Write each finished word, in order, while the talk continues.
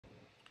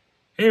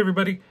Hey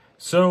everybody.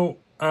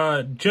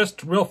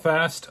 Just real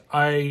fast,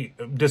 I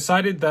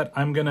decided that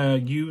I'm going to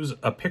use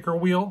a picker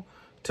wheel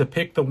to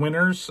pick the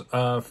winners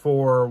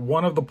for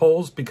one of the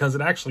polls because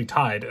it actually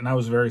tied and I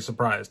was very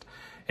surprised.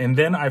 And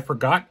then I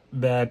forgot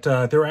that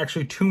there were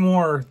actually two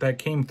more that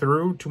came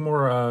through, two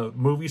more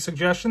movie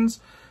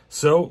suggestions.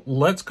 So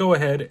let's go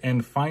ahead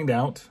and find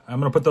out. I'm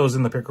going to put those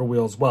in the picker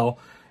wheel as well.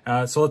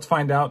 So let's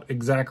find out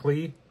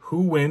exactly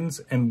who wins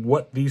and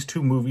what these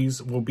two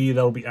movies will be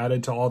that will be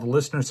added to all the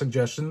listener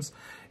suggestions.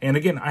 And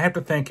again, I have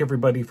to thank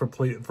everybody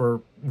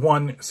for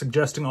one,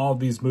 suggesting all of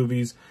these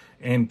movies,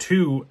 and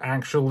two,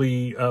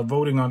 actually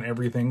voting on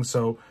everything.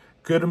 So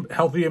good,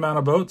 healthy amount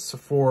of votes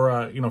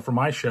for for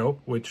my show,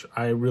 which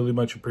I really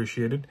much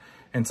appreciated.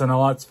 And so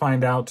now let's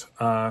find out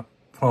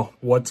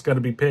what's going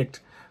to be picked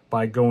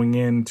by going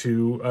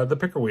into the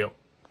picker wheel.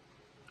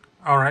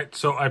 All right,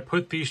 so I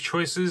put these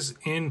choices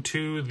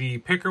into the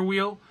picker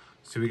wheel.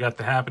 So we got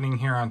The Happening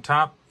here on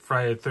top,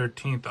 Friday the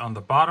 13th on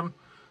the bottom.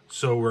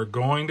 So we're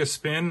going to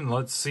spin.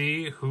 Let's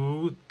see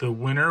who the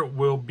winner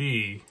will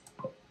be.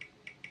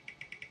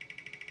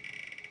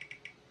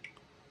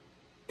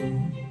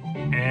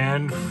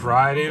 And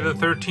Friday the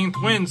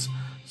 13th wins.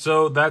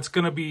 So that's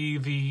going to be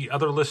the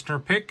other listener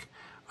pick.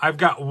 I've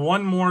got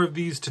one more of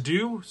these to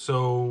do,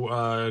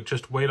 so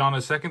just wait on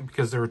a second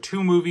because there are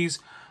two movies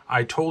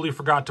I totally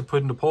forgot to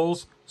put into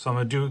polls. So I'm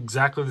going to do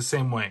exactly the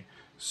same way.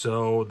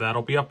 So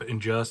that'll be up in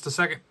just a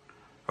second.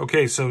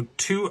 Okay, so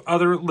two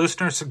other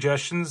listener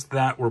suggestions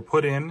that were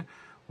put in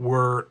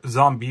were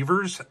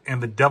Zombievers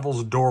and The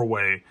Devil's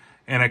Doorway.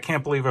 And I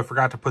can't believe I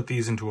forgot to put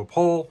these into a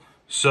poll.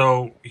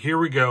 So here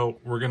we go.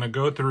 We're going to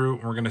go through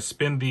and we're going to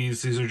spin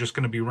these. These are just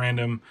going to be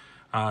random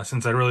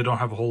since I really don't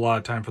have a whole lot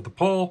of time for the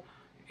poll.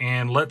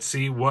 And let's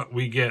see what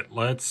we get.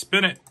 Let's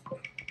spin it.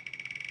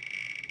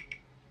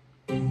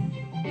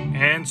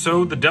 And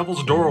so The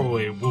Devil's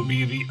Doorway will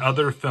be the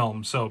other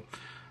film. So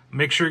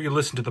make sure you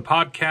listen to the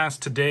podcast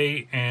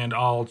today, and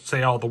I'll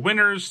say all the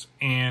winners,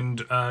 and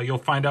you'll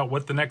find out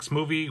what the next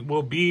movie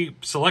will be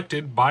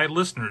selected by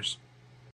listeners.